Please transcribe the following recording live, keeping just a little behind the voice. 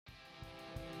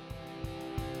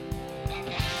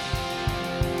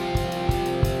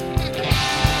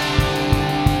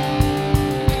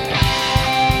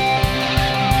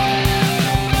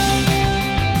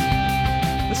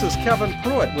Kelvin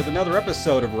Pruitt with another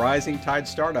episode of Rising Tide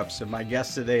Startups, and my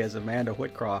guest today is Amanda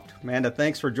Whitcroft. Amanda,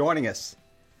 thanks for joining us.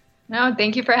 No,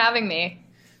 thank you for having me.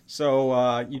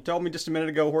 So you told me just a minute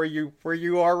ago where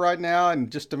you are right now,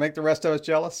 and just to make the rest of us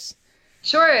jealous.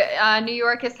 Sure. New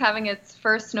York is having its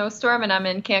first snowstorm, and I'm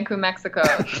in Cancun, Mexico.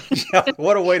 Yeah,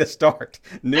 what a way to start.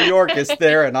 New York is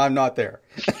there, and I'm not there.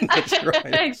 That's right.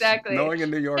 Exactly. Snowing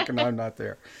in New York, and I'm not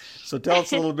there. So tell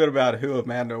us a little bit about who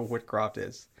Amanda Whitcroft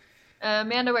is.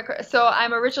 Amanda Whitcroft. So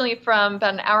I'm originally from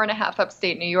about an hour and a half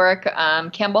upstate New York.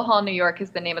 Campbell Hall, New York is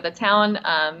the name of the town.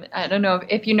 I don't know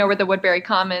if you know where the Woodbury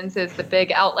Commons is, the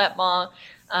big outlet mall.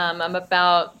 I'm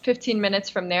about 15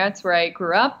 minutes from there. It's where I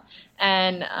grew up.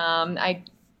 And I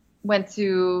went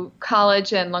to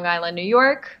college in Long Island, New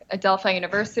York, at Delphi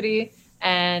University.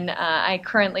 And I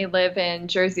currently live in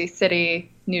Jersey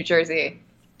City, New Jersey.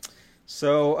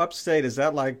 So upstate, is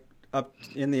that like up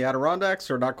in the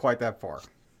Adirondacks or not quite that far?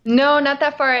 No, not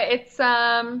that far. It's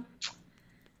I'm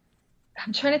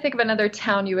trying to think of another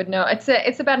town you would know.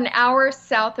 It's about an hour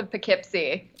south of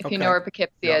Poughkeepsie, if you know where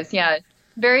Poughkeepsie is. Yeah.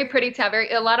 Very pretty town.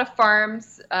 A lot of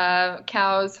farms,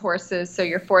 cows, horses. So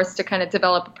you're forced to kind of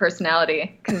develop a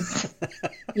personality because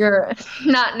you're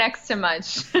not next to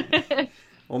much.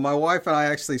 Well, my wife and I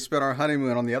actually spent our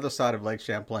honeymoon on the other side of Lake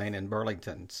Champlain in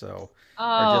Burlington, or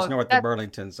just north of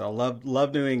Burlington. So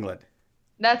love New England.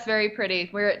 That's very pretty.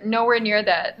 We're nowhere near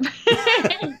that.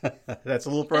 That's a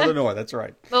little further north. That's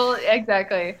right. Well,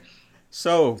 exactly.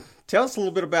 So tell us a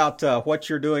little bit about what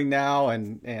you're doing now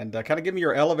and kind of give me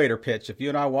your elevator pitch. If you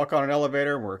and I walk on an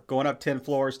elevator and we're going up 10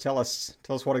 floors, tell us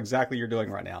what exactly you're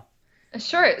doing right now.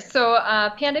 Sure. So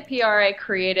Panda PR I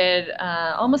created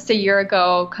almost a year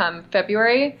ago come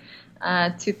February.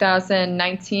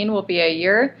 2019 will be a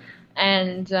year.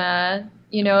 And,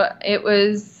 it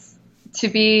was, to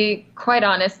be quite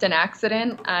honest, an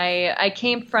accident. I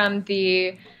came from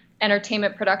the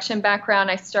entertainment production background.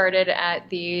 I started at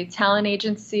the talent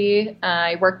agency.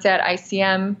 I worked at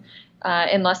ICM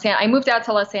in Los Angeles. I moved out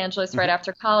to Los Angeles right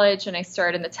after college, and I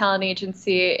started in the talent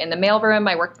agency in the mailroom.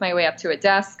 I worked my way up to a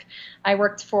desk. I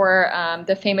worked for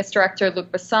the famous director Luc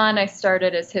Besson. I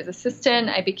started as his assistant.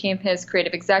 I became his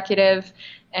creative executive.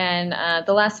 And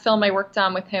the last film I worked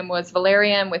on with him was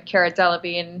Valerian with Cara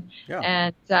Delevingne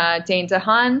and Dane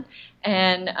DeHaan.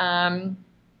 And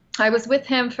I was with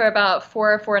him for about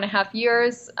 4.5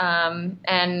 years.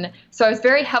 And so I was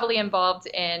very heavily involved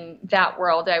in that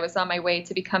world. I was on my way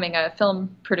to becoming a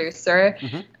film producer.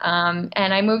 And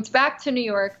I moved back to New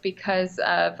York because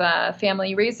of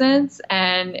family reasons.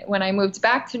 And when I moved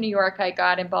back to New York, I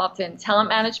got involved in talent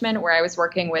management where I was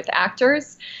working with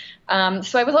actors.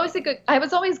 So I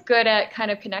was always good at kind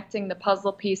of connecting the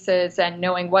puzzle pieces and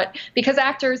knowing because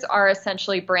actors are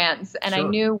essentially brands, and I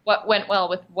knew what went well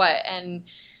with what, and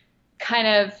kind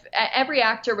of every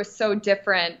actor was so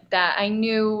different that I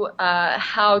knew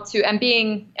how to, and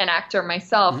being an actor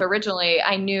myself originally,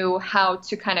 I knew how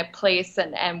to kind of place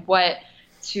and what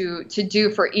to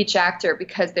do for each actor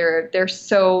because they're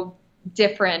so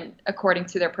different according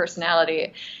to their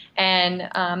personality. And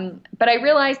but I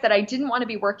realized that I didn't want to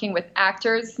be working with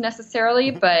actors necessarily,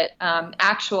 but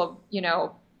actual,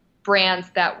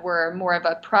 brands that were more of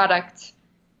a product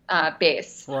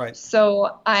base. Right.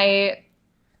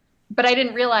 But I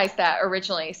didn't realize that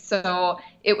originally. So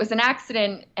it was an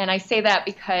accident. And I say that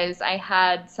because I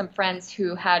had some friends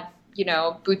who had,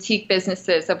 boutique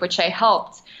businesses of which I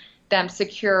helped them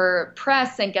secure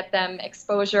press and get them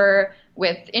exposure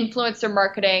with influencer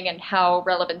marketing and how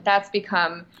relevant that's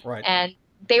become. Right. And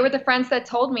they were the friends that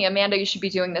told me, Amanda, you should be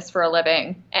doing this for a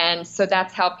living. And so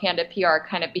that's how Panda PR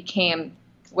kind of became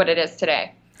what it is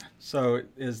today. So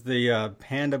is the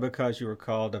Panda because you were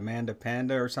called Amanda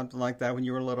Panda or something like that when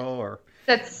you were little, or?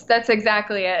 That's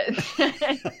exactly it.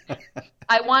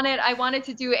 I wanted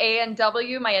to do A and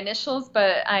W, my initials,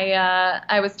 but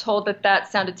I was told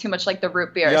that sounded too much like the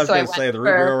root beer. Yeah, I was going to say the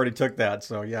root beer already took that,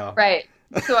 so yeah. Right.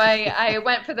 So I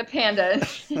went for the Panda.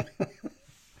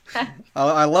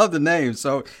 I love the name.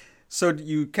 So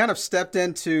you kind of stepped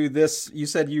into this. You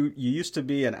said you used to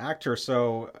be an actor,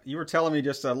 so you were telling me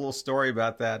just a little story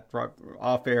about that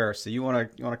off air. So you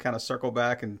want to kind of circle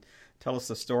back and tell us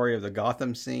the story of the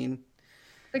Gotham scene?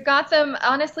 Gotham,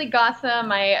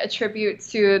 I attribute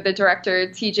to the director,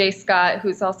 TJ Scott,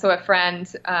 who's also a friend,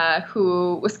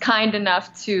 who was kind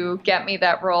enough to get me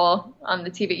that role on the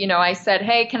TV. I said,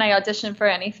 hey, can I audition for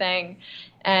anything?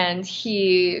 And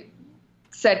he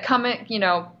said, come in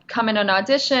and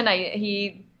audition.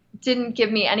 He didn't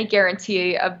give me any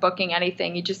guarantee of booking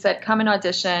anything. He just said, come and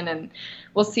audition and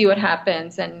we'll see what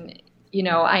happens. And,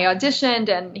 I auditioned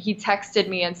and he texted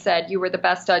me and said, you were the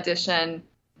best audition.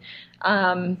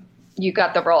 you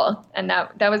got the role. And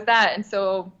that was that. And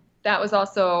so that was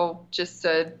also just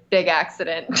a big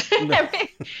accident. I mean,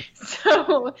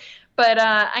 so, but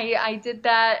I did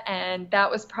that, and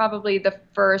that was probably the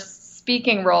first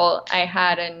speaking role I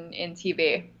had in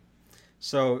TV.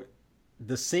 So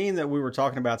the scene that we were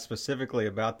talking about specifically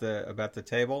about the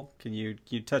table, can you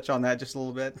touch on that just a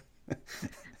little bit?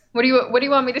 What do you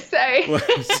want me to say?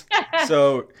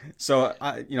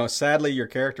 Sadly, your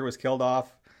character was killed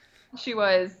off. She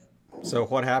was. So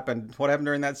what happened? What happened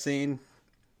during that scene?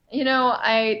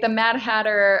 The Mad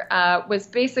Hatter was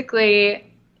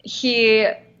basically, he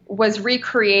was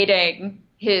recreating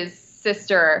his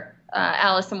sister,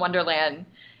 Alice in Wonderland,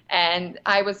 and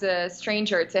I was a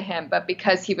stranger to him, but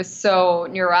because he was so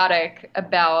neurotic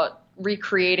about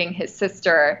recreating his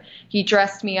sister, he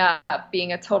dressed me up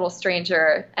being a total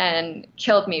stranger and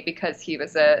killed me because he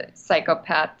was a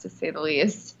psychopath, to say the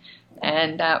least.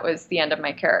 And that was the end of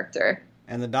my character.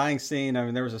 And the dying scene, I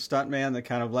mean, there was a stuntman that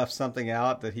kind of left something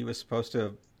out that he was supposed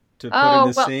to put in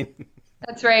this scene.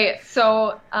 That's right.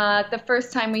 So the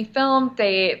first time we filmed,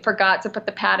 they forgot to put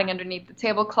the padding underneath the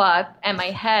tablecloth and my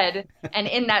head. And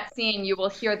in that scene, you will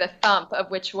hear the thump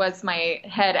of which was my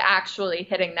head actually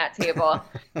hitting that table.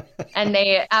 And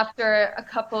they, after a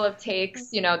couple of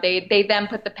takes, they then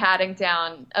put the padding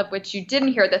down, of which you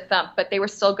didn't hear the thump, but they were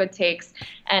still good takes.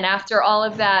 And after all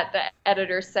of that, the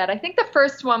editor said, I think the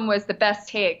first one was the best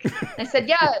take. And I said,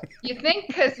 yeah, you think?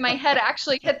 Because my head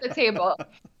actually hit the table.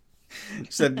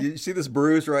 Said, you see this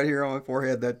bruise right here on my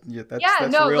forehead? That's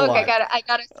no, real look, life. I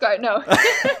got a scar. No.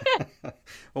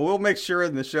 Well, we'll make sure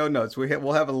in the show notes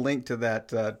we'll have a link to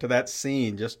that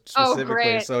scene just specifically. Oh,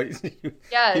 great. So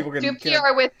people can do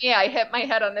PR with me. I hit my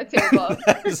head on the table.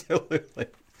 Absolutely.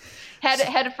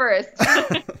 Head first.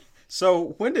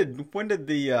 So when did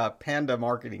the Panda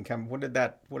marketing come? When did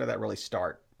that really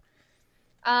start?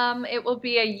 It will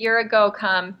be a year ago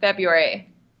come February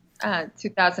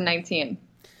 2019.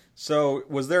 So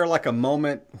was there like a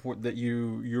moment that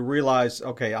you realized,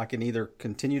 okay, I can either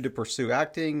continue to pursue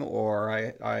acting or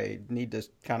I need to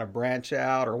kind of branch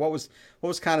out, or what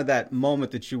was kind of that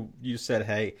moment that you said,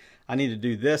 hey, I need to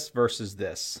do this versus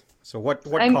this? So what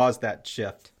caused that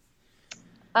shift?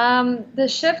 The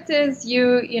shift is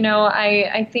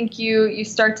I think you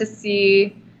start to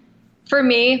see, for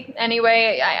me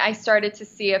anyway, I started to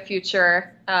see a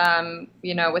future,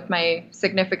 with my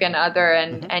significant other,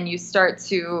 and you start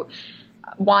to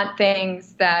want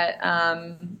things that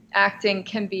acting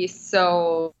can be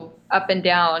so up and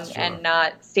down. Sure. And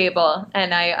not stable.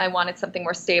 And I wanted something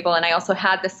more stable. And I also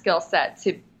had the skill set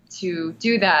to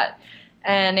do that.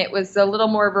 And it was a little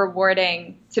more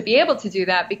rewarding to be able to do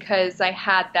that because I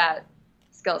had that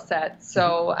skill set.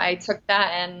 So I took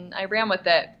that and I ran with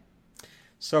it.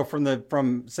 So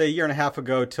from say a year and a half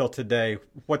ago till today,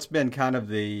 what's been kind of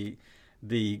the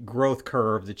growth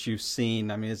curve that you've seen?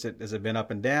 I mean, has it been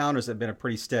up and down? Or has it been a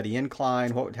pretty steady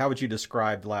incline? How would you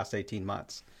describe the last 18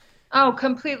 months? Oh,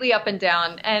 completely up and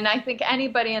down. And I think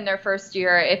anybody in their first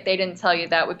year, if they didn't tell you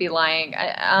that, would be lying.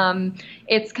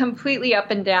 It's completely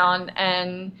up and down.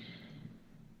 And,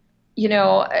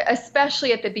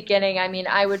 especially at the beginning, I mean,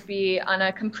 I would be on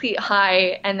a complete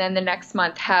high and then the next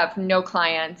month have no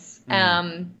clients.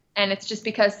 And it's just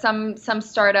because some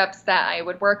startups that I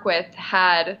would work with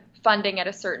had funding at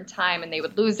a certain time and they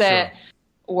would lose it,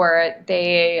 or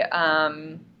they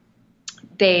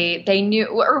knew,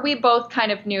 or we both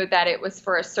kind of knew that it was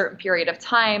for a certain period of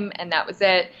time and that was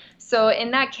it. So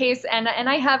in that case, and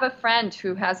I have a friend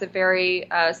who has a very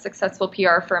successful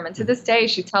PR firm, and to this day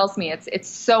she tells me it's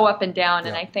so up and down. Yeah.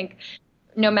 And I think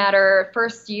no matter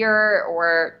first year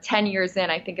or 10 years in,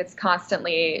 I think it's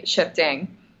constantly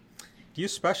shifting. Do you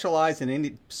specialize in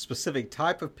any specific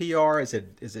type of PR? Is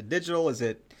it digital?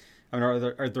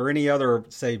 Are there any other,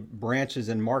 say, branches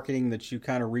in marketing that you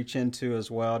kind of reach into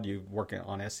as well? Do you work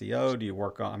on SEO? Do you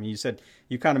work on, I mean,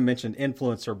 you kind of mentioned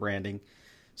influencer branding.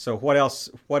 So what else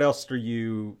are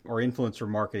you, or influencer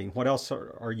marketing, what else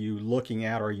are you looking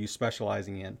at or are you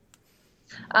specializing in?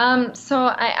 So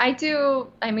I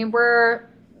do, I mean,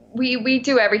 we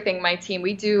do everything, my team.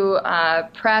 We do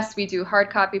press, we do hard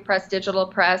copy press, digital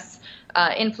press,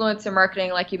 influencer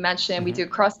marketing, like you mentioned. Mm-hmm. We do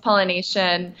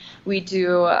cross-pollination. We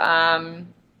do, I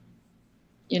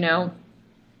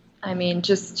mean,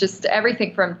 just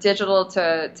everything from digital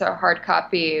to hard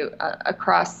copy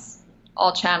across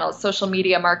all channels, social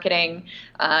media marketing,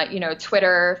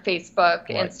 Twitter, Facebook,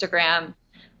 right. Instagram.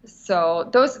 So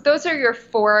those are your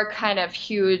four kind of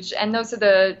huge, and those are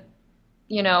the,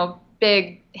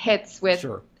 big hits with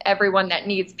sure. everyone that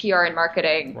needs PR and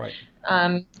marketing. Right.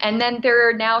 And then there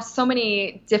are now so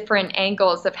many different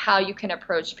angles of how you can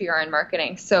approach PR and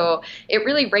marketing. So it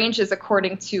really ranges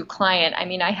according to client. I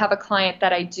mean, I have a client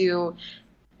that I do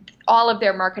all of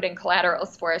their marketing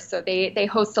collaterals for. So they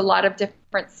host a lot of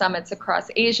different summits across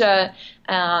Asia,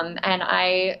 and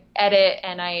I edit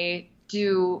and I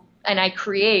do and I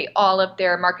create all of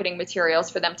their marketing materials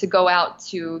for them to go out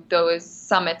to those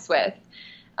summits with.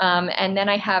 And then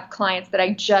I have clients that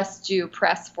I just do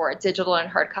press for, digital and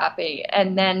hard copy.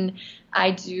 And then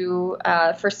I do,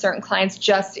 for certain clients,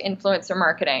 just influencer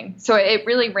marketing. So it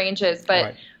really ranges.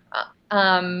 But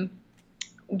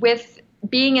with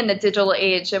being in the digital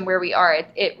age and where we are,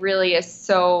 it really is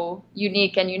so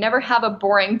unique. And you never have a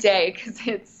boring day because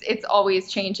it's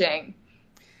always changing.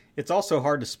 It's also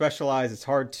hard to specialize. It's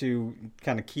hard to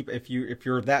kind of keep, if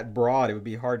you're that broad, it would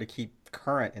be hard to keep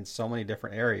current in so many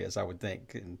different areas, I would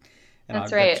think.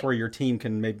 That's right. That's where your team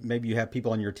can, maybe you have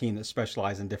people on your team that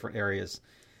specialize in different areas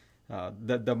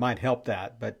that might help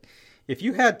that. But if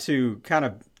you had to kind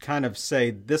of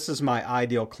say, this is my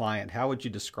ideal client, how would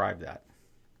you describe that?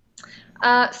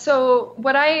 So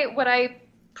what I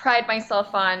pride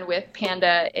myself on with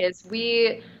Panda is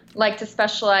we like to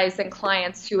specialize in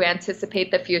clients who anticipate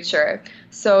the future.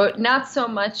 So not so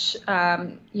much,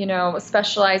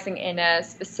 specializing in a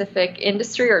specific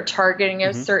industry or targeting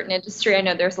a certain industry. I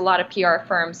know there's a lot of PR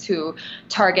firms who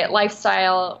target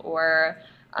lifestyle or,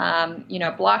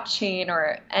 blockchain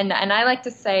and I like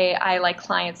to say I like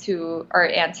clients who are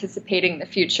anticipating the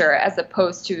future as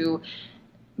opposed to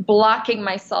blocking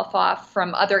myself off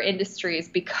from other industries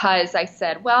because I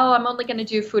said, well, I'm only going to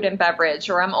do food and beverage,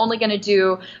 or I'm only going to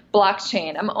do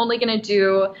blockchain. I'm only going to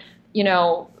do,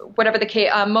 whatever the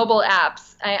case, mobile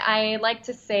apps. I like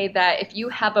to say that if you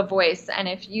have a voice and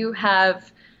if you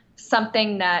have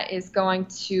something that is going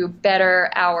to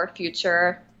better our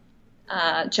future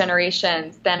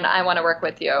generations, then I want to work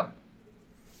with you.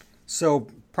 So,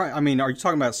 I mean, are you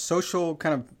talking about social,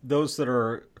 kind of those that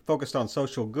are focused on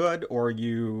social good, or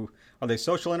are they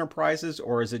social enterprises,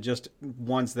 or is it just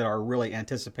ones that are really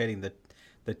anticipating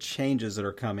the changes that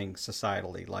are coming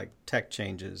societally, like tech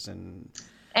changes and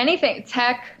anything,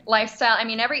 tech, lifestyle? I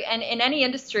mean, in any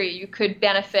industry you could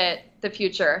benefit the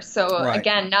future. So right.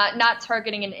 Again, not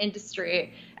targeting an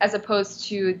industry as opposed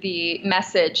to the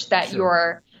message that Sure.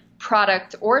 your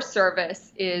product or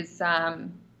service is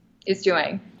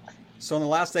doing. So in the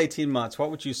last 18 months, what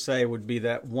would you say would be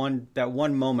that one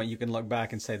moment you can look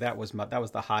back and say that was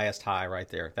the highest high right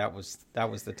there. That was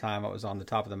the time I was on the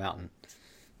top of the mountain.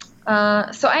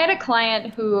 So I had a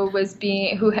client who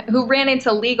who ran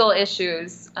into legal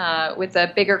issues with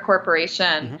a bigger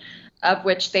corporation of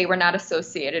which they were not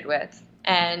associated with.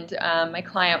 And my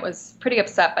client was pretty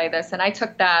upset by this. And I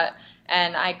took that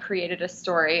and I created a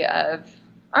story of,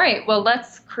 all right, well,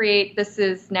 this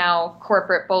is now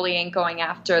corporate bullying going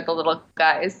after the little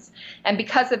guys. And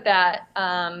because of that,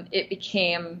 it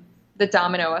became the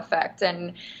domino effect.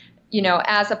 And,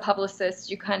 as a publicist,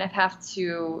 you kind of have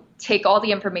to take all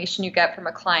the information you get from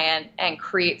a client and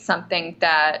create something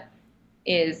that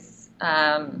is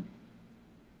a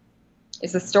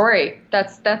story.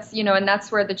 That's and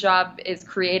that's where the job is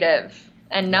creative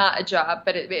and not a job,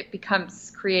 but it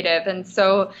becomes creative. And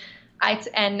so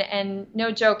and no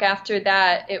joke, after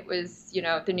that, it was,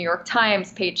 the New York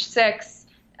Times, Page Six,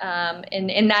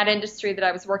 in that industry that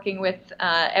I was working with,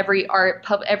 every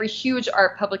huge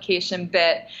art publication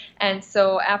bit. And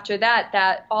so after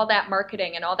that all that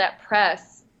marketing and all that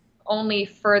press only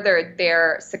furthered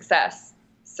their success.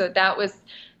 So that was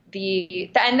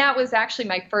that was actually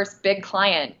my first big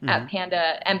client at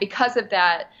Panda. And because of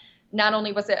that, not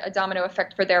only was it a domino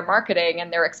effect for their marketing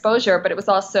and their exposure, but it was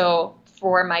also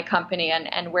for my company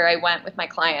and where I went with my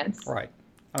clients. Right.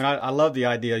 I mean, I love the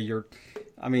idea.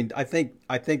 I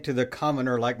think to the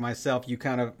commoner like myself, we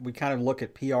kind of look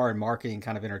at PR and marketing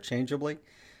kind of interchangeably,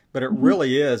 but it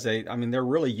really is they're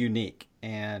really unique.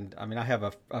 And I mean, I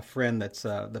have a friend that's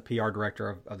the PR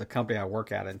director of the company I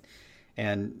work at,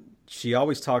 and she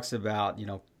always talks about,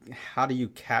 how do you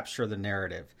capture the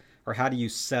narrative, or how do you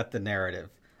set the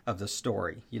narrative of the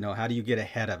story? How do you get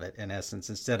ahead of it, in essence,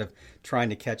 instead of trying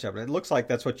to catch up? And it looks like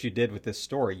that's what you did with this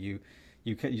story. You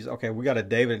okay, we got a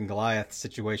David and Goliath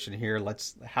situation here.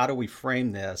 How do we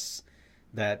frame this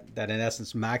that in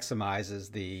essence maximizes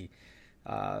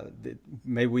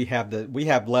maybe we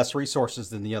have less resources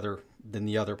than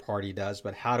the other party does,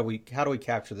 but how do we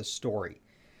capture the story?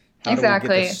 How Exactly.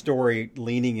 do we get the story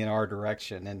leaning in our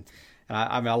direction? And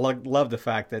I love the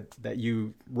fact that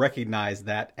you recognize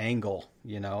that angle,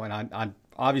 and I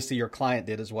obviously your client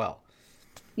did as well.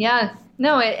 Yeah.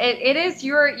 No, it is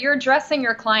you're addressing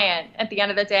your client at the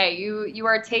end of the day. You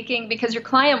are taking because your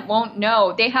client won't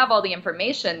know. They have all the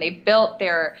information. They've built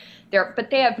their but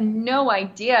they have no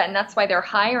idea, and that's why they're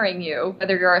hiring you,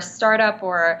 whether you're a startup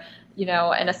or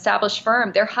an established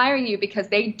firm. They're hiring you because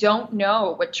they don't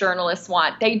know what journalists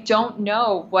want. They don't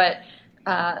know what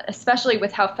especially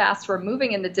with how fast we're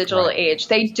moving in the digital Right. age,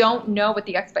 they don't know what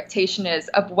the expectation is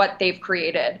of what they've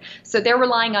created. So they're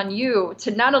relying on you to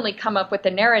not only come up with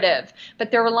the narrative, but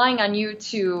they're relying on you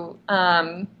to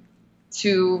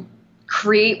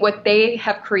create what they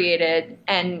have created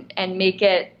and make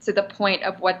it to the point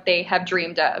of what they have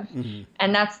dreamed of. Hmm.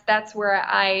 And that's where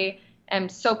I am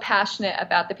so passionate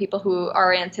about the people who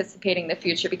are anticipating the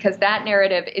future, because that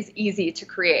narrative is easy to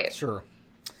create. Sure.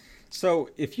 So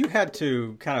if you had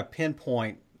to kind of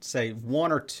pinpoint, say,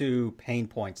 one or two pain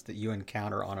points that you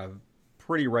encounter on a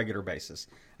pretty regular basis,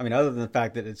 I mean, other than the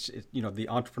fact that the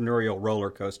entrepreneurial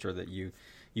roller coaster that you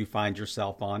find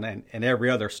yourself on, and every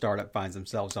other startup finds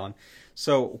themselves on.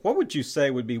 So what would you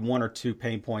say would be one or two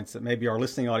pain points that maybe our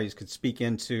listening audience could speak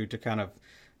into to kind of,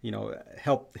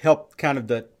 help kind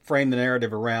of frame the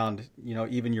narrative around,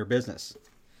 even your business?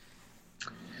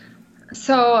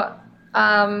 So,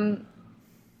 um,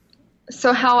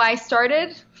 so how I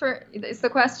started for is the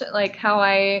question, like how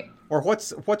I. Or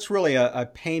what's really a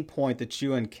pain point that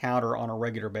you encounter on a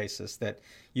regular basis that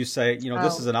you say,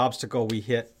 this is Oh, an obstacle we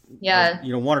hit, or yeah,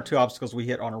 one or two obstacles we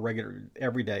hit on a regular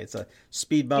every day. It's a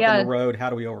speed bump in the yeah. road. How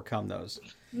do we overcome those?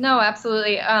 No,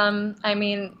 absolutely. I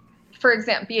mean, for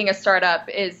example, being a startup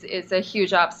is a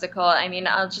huge obstacle. I mean,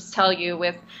 I'll just tell you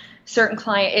with certain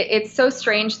it's so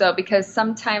strange though, because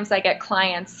sometimes I get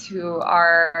clients who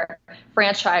are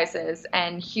franchises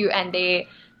and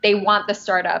they want the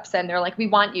startups, and they're like, we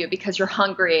want you because you're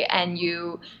hungry and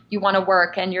you want to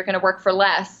work and you're going to work for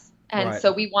less. And Right.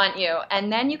 so we want you.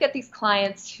 And then you get these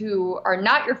clients who are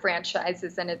not your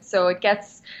franchises, and it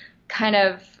gets kind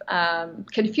of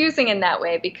confusing in that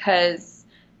way, because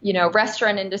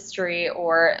restaurant industry,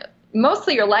 or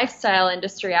mostly your lifestyle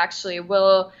industry, actually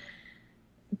will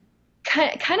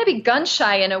kind of be gun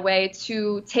shy in a way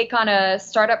to take on a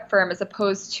startup firm as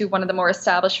opposed to one of the more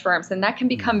established firms, and that can Mhm.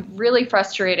 become really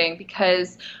frustrating,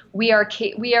 because we are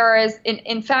as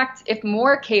in fact, if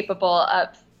more capable of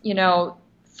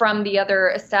from the other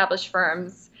established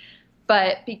firms,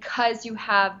 but because you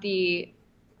have the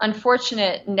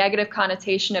unfortunate negative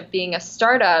connotation of being a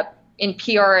startup in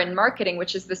PR and marketing,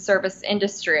 which is the service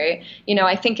industry.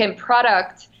 I think in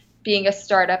product, being a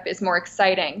startup is more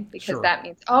exciting, because Sure. that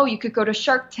means, oh, you could go to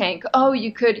Shark Tank. Oh,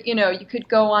 you could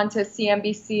go on to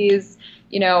CNBC's,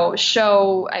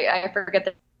 show. I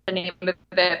forget the name of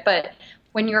it, but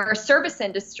when you're a service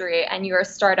industry and you're a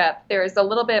startup, there's a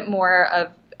little bit more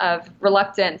of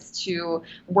reluctance to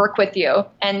work with you.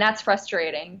 And that's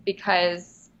frustrating,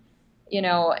 because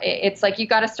it's like you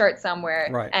got to start somewhere,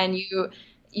 Right. and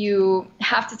you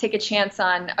have to take a chance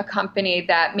on a company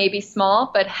that may be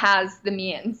small but has the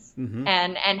means, Hmm.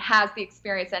 and has the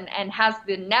experience, and has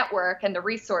the network and the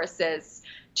resources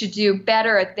to do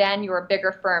better than your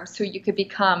bigger firms, who you could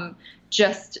become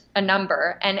just a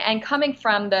number. And coming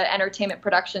from the entertainment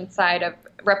production side of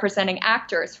representing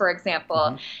actors, for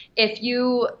example, Hmm. if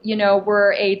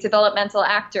were a developmental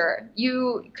actor,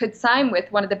 you could sign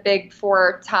with one of the big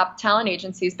four top talent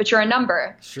agencies, but you're a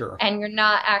number, Sure. and you're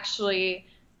not actually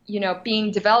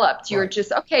being developed. You're Right.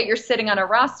 just, okay, you're sitting on a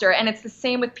roster. And it's the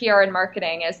same with PR and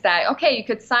marketing, is that, okay, you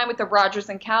could sign with the Rogers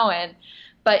and Cowan,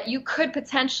 but you could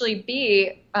potentially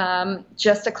be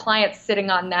just a client sitting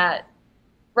on that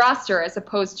roster, as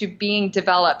opposed to being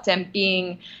developed and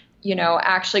being,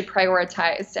 actually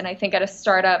prioritized. And I think at a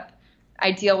startup,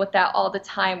 I deal with that all the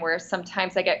time, where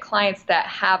sometimes I get clients that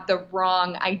have the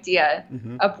wrong idea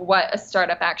Hmm. of what a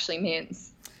startup actually means.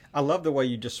 I love the way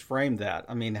you just framed that.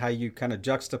 I mean, how you kind of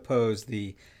juxtapose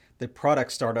the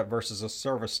product startup versus a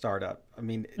service startup. I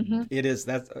mean, Hmm. it is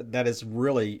that is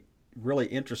really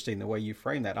interesting the way you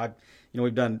frame that.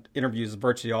 We've done interviews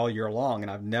virtually all year long,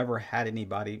 and I've never had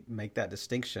anybody make that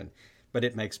distinction, but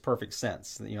it makes perfect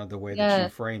sense. The way that you Yeah.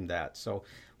 frame that. So,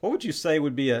 what would you say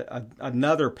would be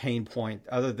another pain point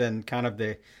other than kind of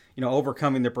the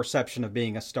overcoming the perception of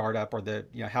being a startup, or the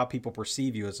how people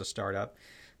perceive you as a startup?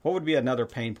 What would be another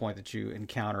pain point that you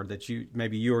encounter that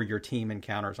maybe you or your team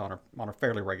encounters on a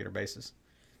fairly regular basis?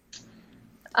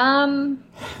 Um,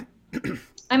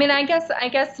 I mean, I guess,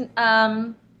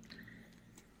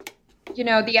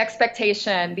 the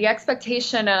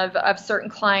expectation of certain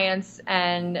clients,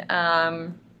 and,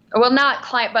 well, not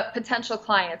client, but potential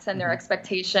clients, and their Hmm.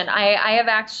 expectation. I have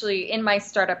actually, in my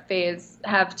startup phase,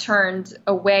 have turned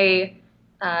away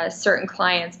certain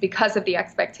clients because of the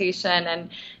expectation. And,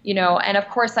 and of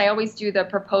course I always do the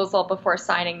proposal before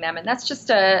signing them. And that's just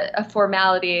a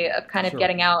formality of kind of Sure.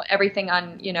 getting out everything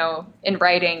on, in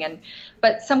writing.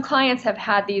 But some clients have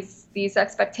had these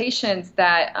expectations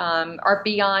that are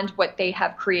beyond what they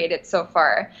have created so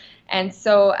far. And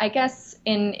so I guess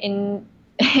in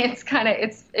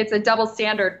it's a double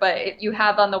standard, but you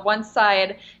have on the one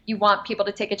side, you want people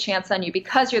to take a chance on you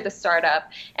because you're the startup.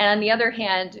 And on the other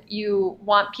hand, you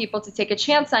want people to take a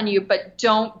chance on you, but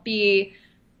don't be,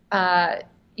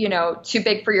 too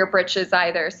big for your britches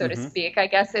either, so to speak. I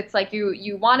guess it's like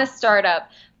you want a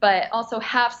startup, but also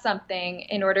have something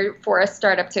in order for a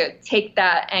startup to take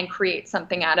that and create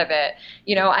something out of it.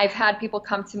 I've had people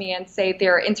come to me and say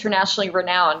they're internationally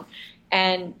renowned,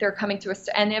 and they're coming to us,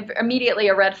 and immediately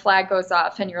a red flag goes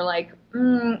off, and you're like,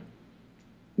 what,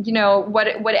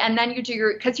 and then you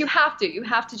do because you have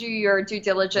to do your due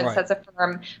diligence Right. as a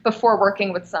firm before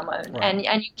working with someone. Right.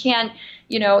 And you can't,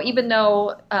 even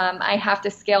though I have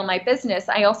to scale my business,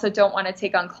 I also don't want to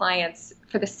take on clients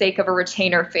for the sake of a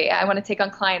retainer fee. I want to take on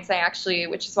clients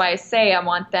which is why I say I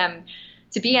want them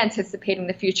to be anticipating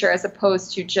the future as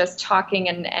opposed to just talking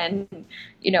and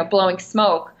blowing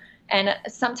smoke. And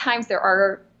sometimes there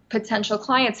are potential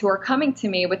clients who are coming to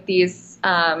me with these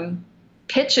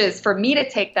pitches for me to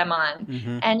take them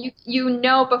on. And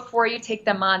before you take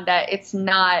them on that it's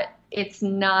not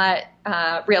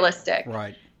realistic.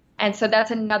 Right. And so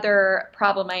that's another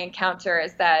problem I encounter,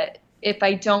 is that if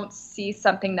I don't see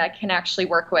something that I can actually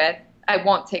work with, I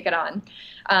won't take it on.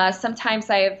 Sometimes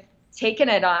I have taken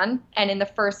it on, and in the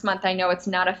first month I know it's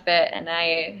not a fit, and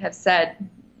I have said,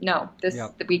 no,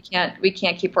 we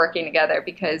can't keep working together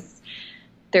because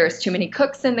there's too many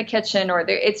cooks in the kitchen, or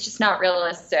it's just not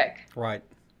realistic. Right.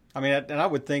 I mean, and I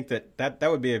would think that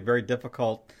would be a very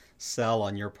difficult sell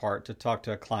on your part, to talk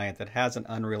to a client that has an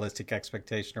unrealistic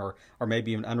expectation or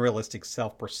maybe an unrealistic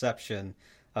self-perception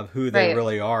of who they Right.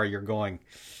 really are. You're going,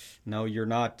 no, you're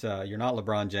not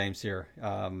LeBron James here.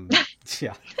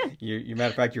 Yeah, you matter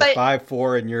of fact, you're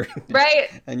 5'4" and you're right.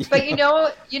 and But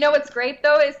what's great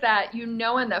though is that in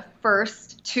the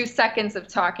first 2 seconds of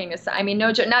talking to I mean,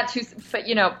 no joke, not two, but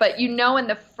in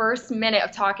the first minute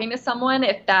of talking to someone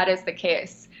if that is the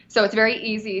case. So it's very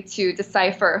easy to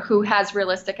decipher who has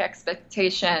realistic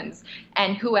expectations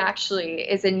and who actually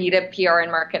is in need of PR and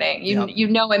marketing. You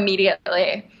know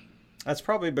immediately. That's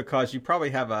probably because you probably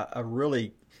have a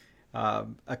really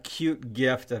acute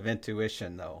gift of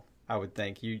intuition, though. I would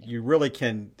think you really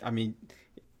can. I mean,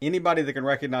 anybody that can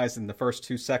recognize in the first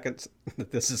 2 seconds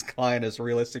that this client is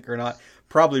realistic or not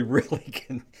probably really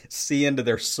can see into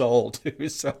their soul too.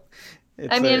 So,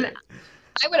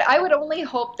 I would only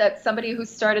hope that somebody who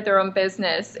started their own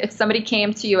business, if somebody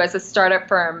came to you as a startup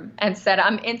firm and said,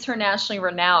 "I'm internationally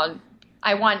renowned,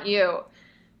 I want you,"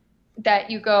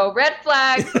 that you go, red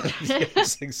flag.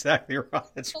 Yes, exactly right.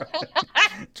 That's right.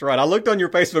 That's right. I looked on your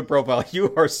Facebook profile.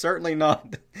 You are certainly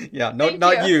not. Yeah, no,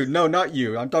 not you. No, not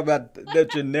you. I'm talking about the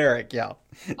generic. Yeah,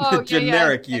 the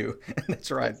generic you. That's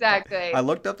right. Exactly. I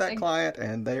looked up that client,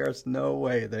 and there's no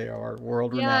way they are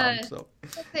world renowned. So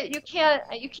that's it. You can't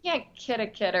kid a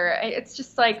kidder. It's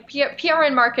just like PR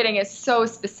and marketing is so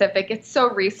specific. It's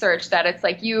so researched that it's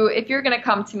like if you're going to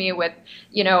come to me with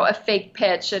a fake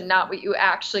pitch and not what you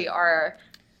actually are,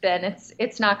 then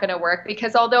it's not going to work.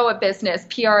 Because although a business,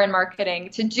 PR and marketing,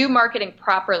 to do marketing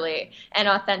properly and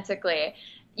authentically,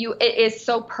 it is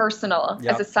so personal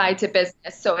as a side to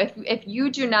business. So if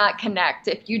you do not connect,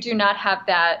 if you do not have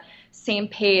that same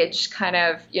page kind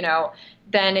of,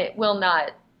 then it will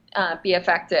not be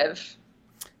effective.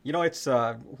 it's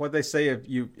what they say: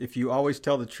 if you always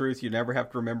tell the truth, you never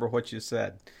have to remember what you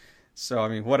said. So I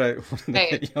mean, what a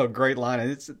Right. great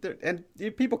line, and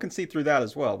people can see through that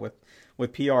as well with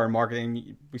PR and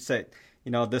marketing. We say,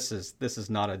 this is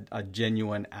not a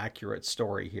genuine, accurate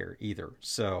story here either.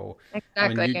 So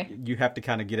Exactly. I mean, you have to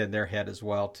kind of get in their head as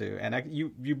well too, and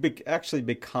actually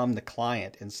become the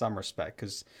client in some respect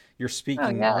because you're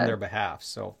speaking on their behalf.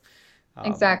 So.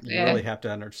 Exactly. You really have to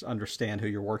understand who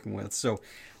you're working with. So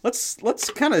let's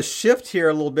kind of shift here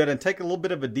a little bit and take a little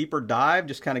bit of a deeper dive,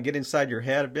 just kind of get inside your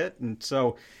head a bit. And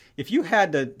so if you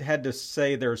had to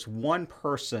say there's one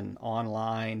person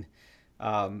online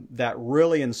that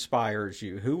really inspires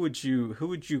you, who would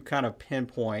you kind of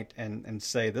pinpoint and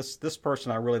say this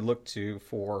person I really look to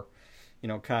for,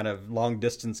 kind of long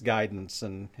distance guidance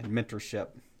and mentorship?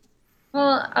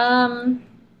 Well, I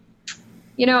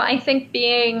think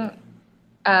being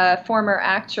a former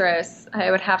actress,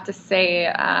 I would have to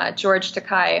say George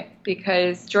Takei,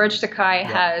 because George Takei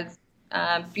has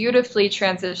beautifully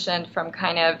transitioned from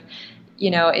kind of,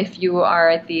 if you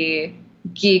are the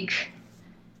geek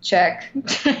check,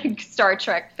 Star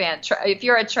Trek fan. If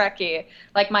you're a Trekkie,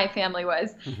 like my family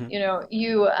was, Hmm. you know,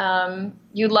 you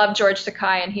love George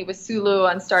Takei, and he was Sulu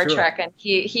on Star Sure. Trek, and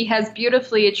he has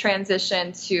beautifully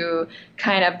transitioned to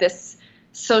kind of this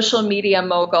social media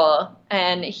mogul,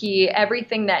 and he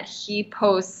everything that he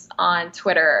posts on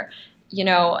Twitter, you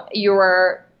know,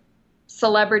 your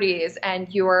celebrities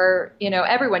and your, you know,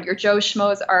 everyone, your Joe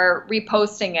Schmoes are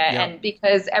reposting it. Yep. And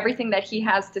because everything that he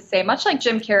has to say, much like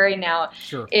Jim Carrey now,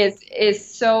 Sure. is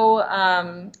so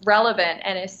relevant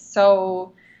and is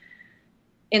so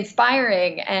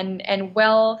inspiring and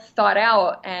well thought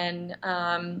out. And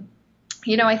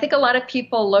you know, I think a lot of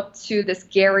people look to this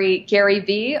Gary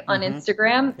V on Hmm.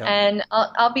 Instagram, Yep. and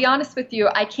I'll be honest with you,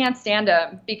 I can't stand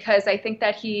him because I think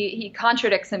that he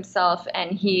contradicts himself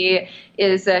and he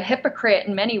is a hypocrite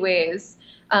in many ways.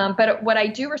 But what I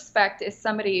do respect is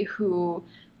somebody who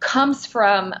comes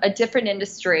from a different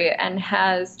industry and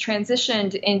has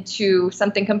transitioned into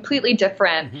something completely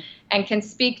different Hmm. and can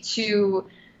speak to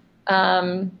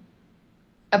um,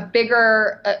 a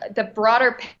bigger, the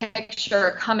broader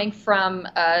picture coming from,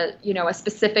 you know, a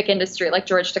specific industry like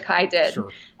George Takei did.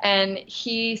 Sure. And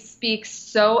he speaks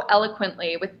so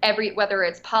eloquently with whether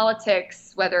it's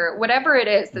politics, whatever it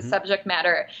is, the Hmm. subject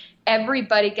matter,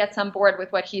 everybody gets on board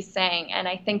with what he's saying. And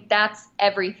I think that's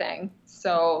everything.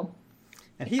 So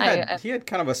And I he had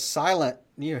kind of a silent,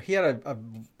 you know, he had a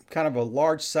kind of a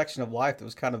large section of life that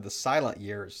was kind of the silent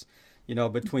years, you know,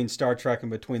 between Star Trek and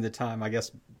between the time, I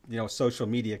guess, you know, social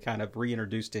media kind of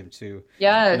reintroduced him to, you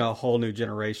yeah. know, a whole new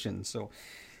generation. So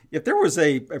if there was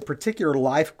a particular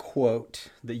life quote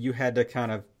that you had to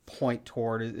kind of point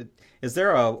toward, is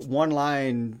there a one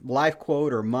line life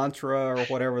quote or mantra or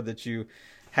whatever that you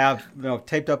have, you know,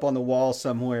 taped up on the wall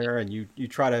somewhere and you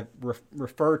try to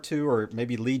refer to or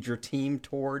maybe lead your team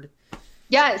toward?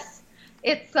 Yes.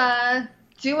 It's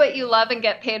do what you love and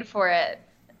get paid for it.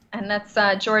 And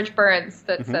that's George Burns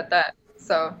that Hmm. said that.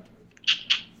 So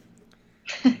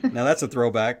Now that's a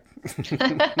throwback.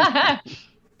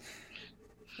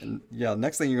 And yeah,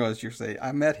 next thing you know is you say,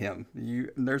 "I met him."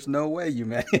 There's no way you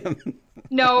met him.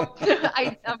 no,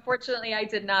 I unfortunately I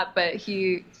did not, but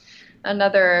he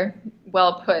another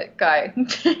well put guy.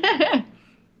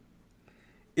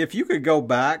 If you could go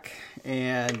back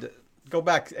and go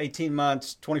back 18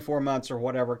 months, 24 months, or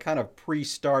whatever, kind of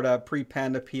pre-startup,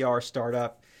 pre-Panda PR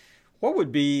startup, what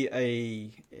would be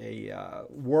a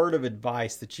word of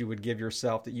advice that you would give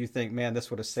yourself that you think, man, this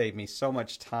would have saved me so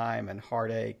much time and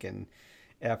heartache and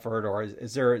effort? Or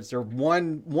is there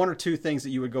one or two things that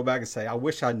you would go back and say, I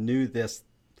wish I knew this.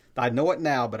 I know it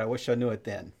now, but I wish I knew it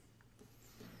then.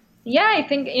 Yeah, I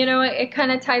think, you know, it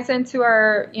kind of ties into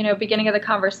our, you know, beginning of the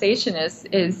conversation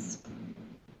is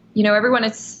you know, everyone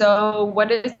is so,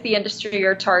 what is the industry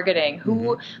you're targeting?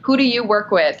 Hmm. Who do you work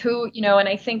with? Who, you know, and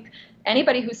I think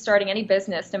anybody who's starting any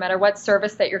business, no matter what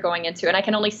service that you're going into, and I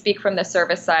can only speak from the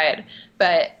service side,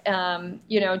 but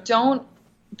you know, don't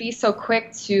be so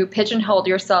quick to pigeonhole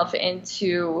yourself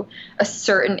into a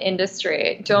certain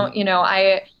industry. Hmm. Don't, you know,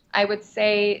 I would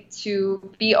say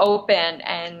to be open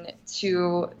and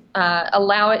to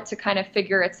allow it to kind of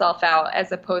figure itself out,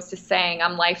 as opposed to saying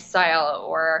I'm lifestyle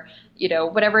or, you know,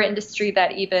 whatever industry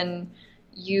that even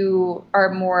you are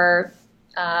more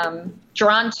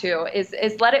drawn to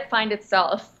is let it find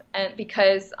itself. And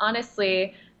because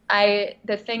honestly,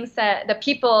 the things that the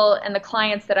people and the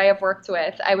clients that I have worked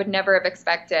with, I would never have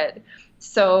expected.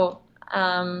 So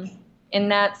in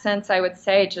that sense, I would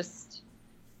say just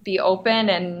be open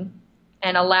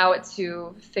and allow it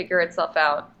to figure itself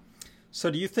out. So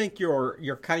do you think your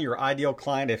kind of your ideal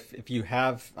client, if you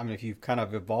have, I mean, if you've kind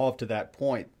of evolved to that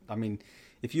point, I mean,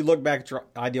 if you look back at your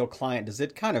ideal client, does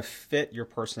it kind of fit your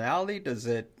personality? Does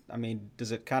it, I mean,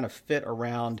 does it kind of fit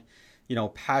around, you know,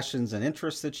 passions and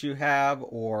interests that you have,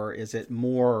 or is it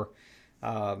more,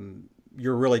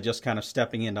 you're really just kind of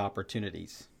stepping into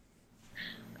opportunities?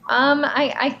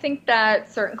 I think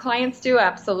that certain clients do,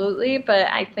 absolutely, but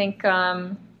I think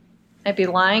I'd be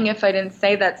lying if I didn't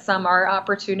say that some are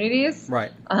opportunities.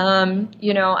 Right.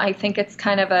 You know, I think it's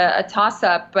kind of a toss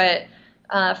up, but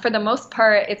for the most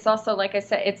part, it's also, like I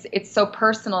said, it's so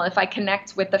personal. If I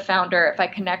connect with the founder, if I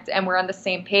connect and we're on the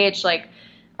same page, like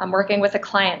I'm working with a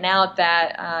client now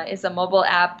that is a mobile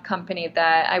app company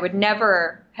that I would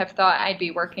never have thought I'd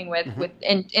be working Hmm. with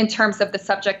in terms of the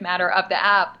subject matter of the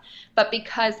app. But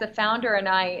because the founder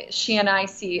and she and I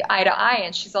see eye to eye,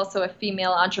 and she's also a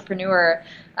female entrepreneur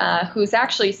who's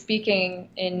actually speaking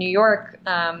in New York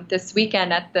this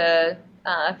weekend at the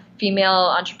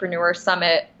Female Entrepreneur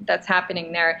Summit that's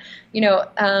happening there. You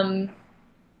know,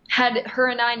 had her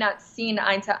and I not seen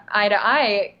eye to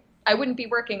eye, I wouldn't be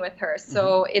working with her.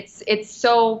 So it's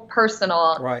so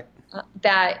personal Right.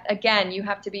 that again, you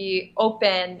have to be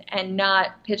open and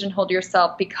not pigeonhole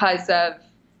yourself because of,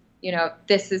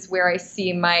 this is where I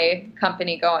see my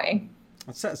company going.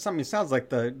 Something sounds like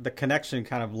the connection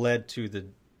kind of led to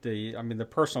the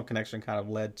personal connection kind of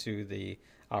led to the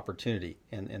opportunity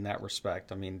in that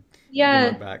respect. I mean, you Yeah.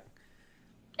 went back.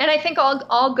 And I think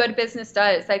all good business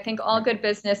does. I think all good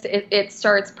business, it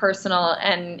starts personal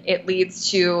and it leads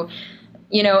to,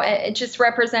 just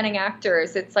representing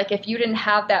actors. It's like if you didn't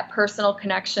have that personal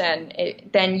connection,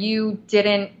 then you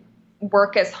didn't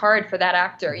work as hard for that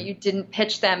actor. You didn't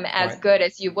pitch them as Right. good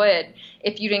as you would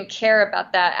if you didn't care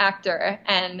about that actor.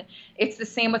 And it's the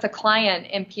same with a client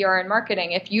in PR and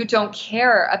marketing. If you don't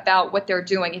care about what they're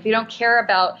doing, if you don't care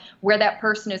about where that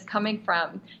person is coming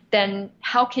from, then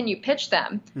how can you pitch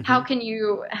them? Hmm. How can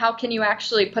you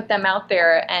actually put them out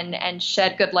there and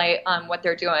shed good light on what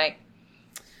they're doing?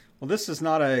 Well, this is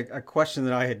not a question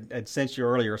that I had sent you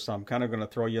earlier, so I'm kind of going to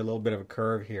throw you a little bit of a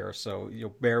curve here. So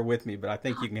you'll bear with me, but I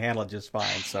think you can handle it just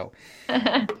fine. So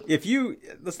if you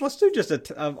let's do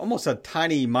just almost a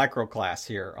tiny micro class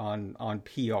here on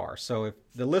PR. So if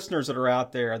the listeners that are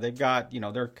out there, they've got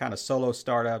they're kind of solo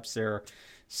startups, they're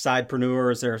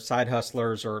sidepreneurs, they're side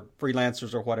hustlers or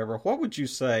freelancers or whatever. What would you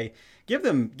say? Give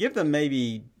them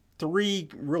maybe three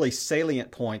really salient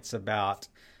points about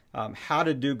how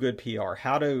to do good PR.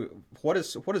 What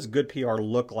does good PR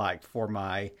look like for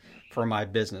my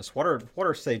business? What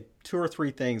are say two or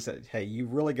three things that hey you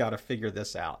really got to figure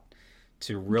this out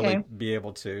to really Okay. be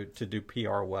able to do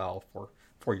PR well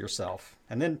for yourself.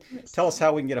 And then tell us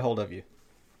how we can get a hold of you.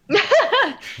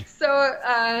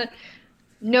 So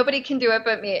nobody can do it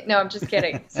but me. No, I'm just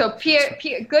kidding. So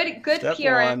good Step PR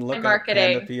one, and look up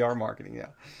Panda marketing. PR marketing. Yeah.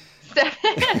 Step,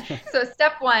 so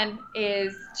step one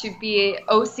is to be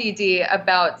OCD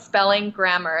about spelling,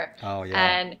 grammar, Oh yeah.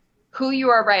 and who you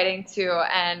are writing to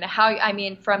and how, I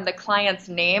mean, from the client's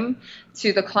name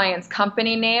to the client's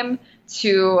company name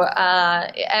to,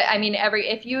 I mean,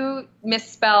 if you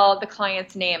misspell the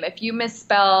client's name, if you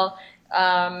misspell,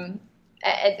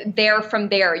 they're from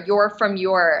there, you're from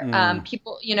your, Mm,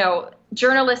 people,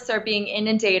 journalists are being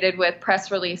inundated with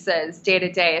press releases day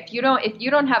to day. If you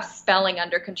don't have spelling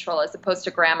under control as opposed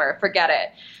to grammar, forget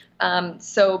it.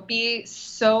 So be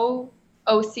so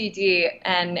OCD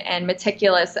and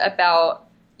meticulous about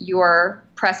your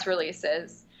press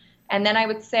releases. And then I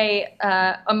would say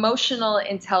emotional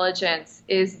intelligence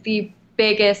is the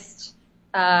biggest,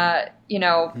 uh, you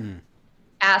know, mm,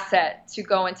 asset to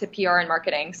go into PR and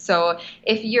marketing. So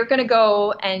if you're going to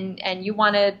go and you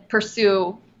want to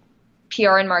pursue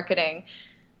PR and marketing,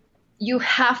 you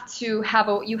have to,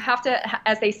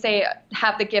 as they say,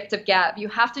 have the gift of gab. You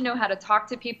have to know how to talk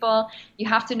to people. You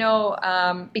have to know,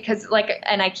 because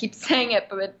and I keep saying it,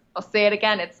 but I'll say it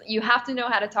again. You have to know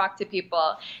how to talk to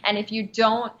people. And if you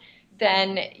don't,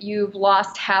 then you've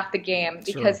lost half the game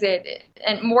sure.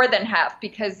 and more than half,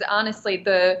 because honestly,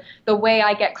 the way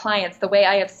I get clients, the way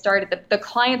I have started, the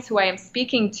clients who I am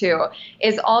speaking to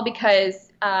is all because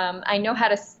I know how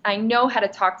to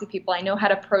talk to people. I know how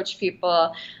to approach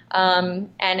people.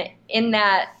 And in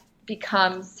that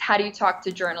becomes how do you talk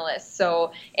to journalists?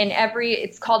 So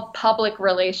it's called public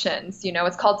relations,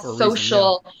 it's called For a reason,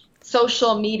 yeah.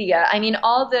 social media. I mean,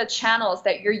 all the channels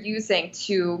that you're using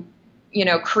to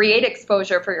create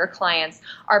exposure for your clients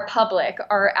are public,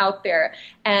 are out there.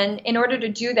 And in order to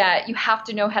do that, you have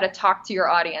to know how to talk to your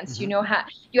audience. Hmm.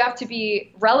 You have to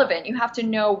be relevant. You have to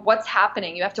know what's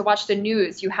happening. You have to watch the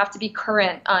news. You have to be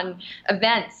current on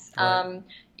events. Right.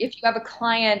 If you have a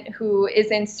client who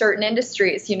is in certain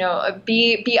industries,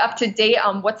 be up to date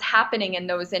on what's happening in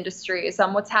those industries,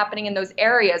 on what's happening in those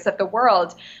areas of the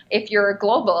world if you're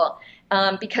global.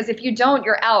 Because if you don't,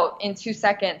 you're out in 2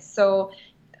 seconds. So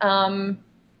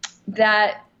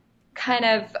that kind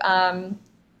of,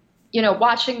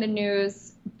 watching the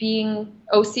news, being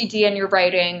OCD in your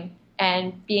writing,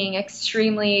 and being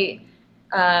extremely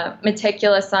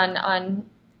meticulous on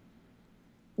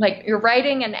like your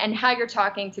writing and how you're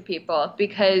talking to people.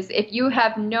 Because if you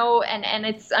have and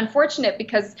it's unfortunate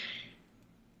because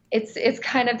it's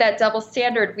kind of that double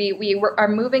standard. We are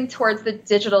moving towards the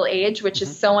digital age, which Hmm.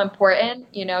 is so important,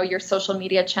 your social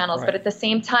media channels. But Right. at the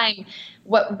same time,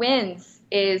 what wins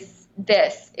is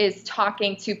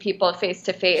talking to people face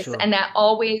to face. Sure. And that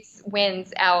always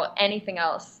wins out anything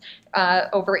else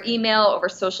over email, over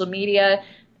social media.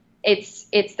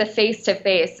 It's the face to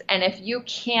face. And if you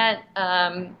can't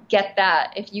get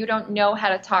that, if you don't know how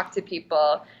to talk to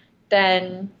people,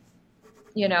 then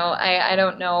I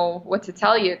don't know what to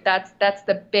tell you. That's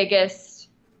the biggest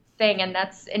thing. And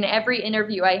that's in every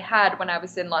interview I had when I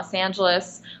was in Los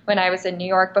Angeles, when I was in New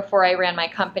York, before I ran my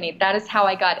company. That is how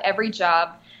I got every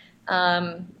job.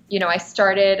 I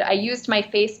used my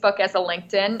Facebook as a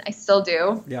LinkedIn. I still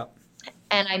do. Yeah.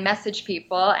 And I message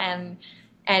people, and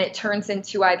it turns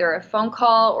into either a phone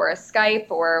call or a Skype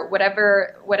or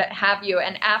whatever, what have you.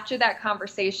 And after that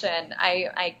conversation,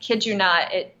 I kid you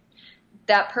not,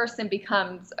 that person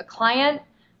becomes a client,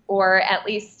 or at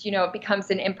least, it becomes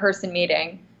an in-person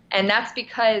meeting. And that's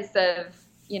because of,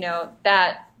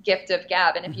 that gift of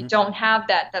gab. And if you don't have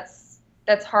that,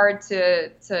 that's hard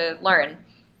to learn.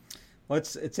 Well,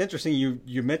 it's interesting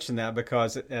you mentioned that,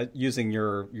 because using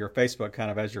your Facebook kind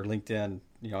of as your LinkedIn,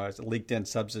 as a LinkedIn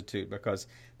substitute, because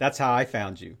that's how I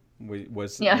found you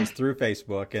was through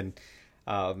Facebook. And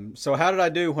so how did I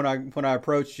do when I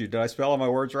approached you? Did I spell all my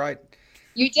words right?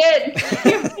 You did.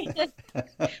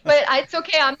 But it's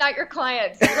okay. I'm not your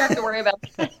client, so you don't have to worry about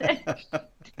that.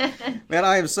 Man,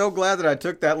 I am so glad that I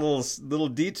took that little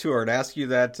detour to ask you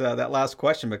that last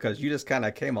question, because you just kind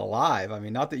of came alive. I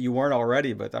mean, not that you weren't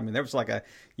already, but I mean, there was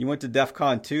you went to DEF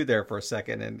CON 2 there for a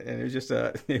second, and it was just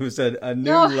a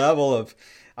new level of.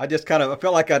 I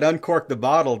felt like I'd uncorked the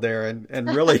bottle there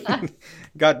and really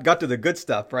got to the good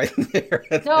stuff right there.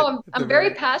 No, I'm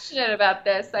very passionate about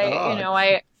this.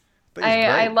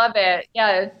 I love it.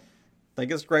 Yeah. I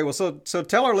think it's great. Well, so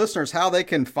tell our listeners how they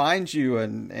can find you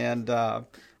and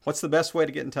what's the best way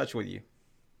to get in touch with you?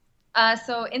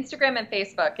 So Instagram and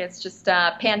Facebook, it's just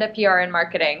Panda PR and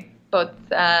Marketing, both.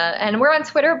 And we're on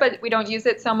Twitter, but we don't use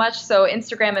it so much. So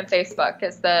Instagram and Facebook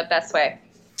is the best way.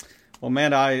 Well,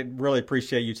 Amanda, I really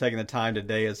appreciate you taking the time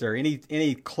today. Is there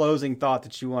any closing thought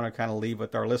that you want to kind of leave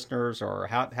with our listeners, or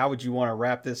how would you want to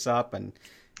wrap this up? And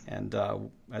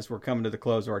as we're coming to the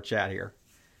close of our chat here.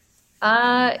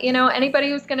 Anybody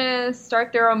who's going to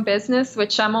start their own business,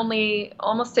 which I'm only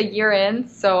almost a year in.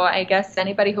 So I guess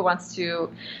anybody who wants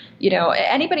to,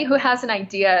 anybody who has an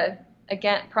idea,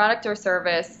 again, product or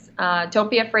service,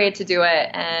 don't be afraid to do it.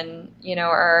 And,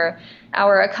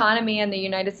 our economy in the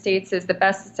United States is the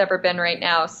best it's ever been right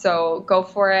now. So go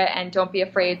for it, and don't be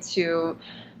afraid to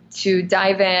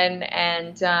dive in,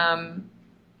 and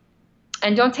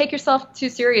don't take yourself too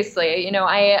seriously.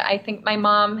 I think my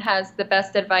mom has the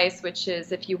best advice, which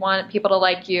is, if you want people to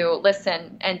like you,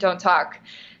 listen and don't talk.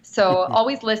 So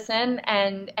always listen,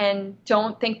 and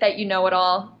don't think that you know it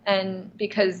all, and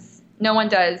because no one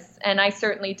does, and I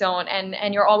certainly don't.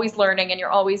 And you're always learning, and you're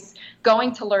always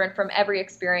going to learn from every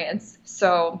experience.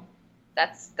 So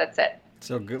that's it.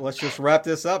 So good. Let's just wrap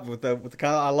this up with the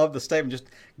kind of, I love the statement, just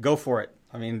go for it.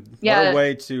 I mean, what a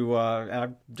way to,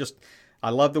 I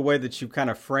love the way that you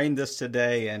kind of framed this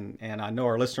today, and I know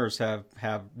our listeners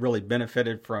have really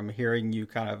benefited from hearing you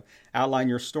kind of outline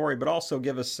your story, but also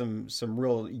give us some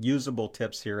real usable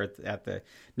tips here at the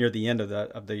near the end of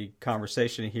the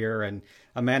conversation here. And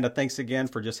Amanda, thanks again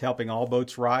for just helping all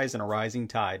boats rise in a rising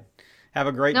tide. Have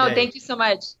a great day. No, thank you so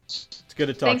much. It's good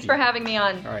to talk to you. Thanks for having me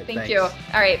on. All right, thank you. All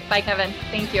right, bye, Kevin.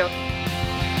 Thank you.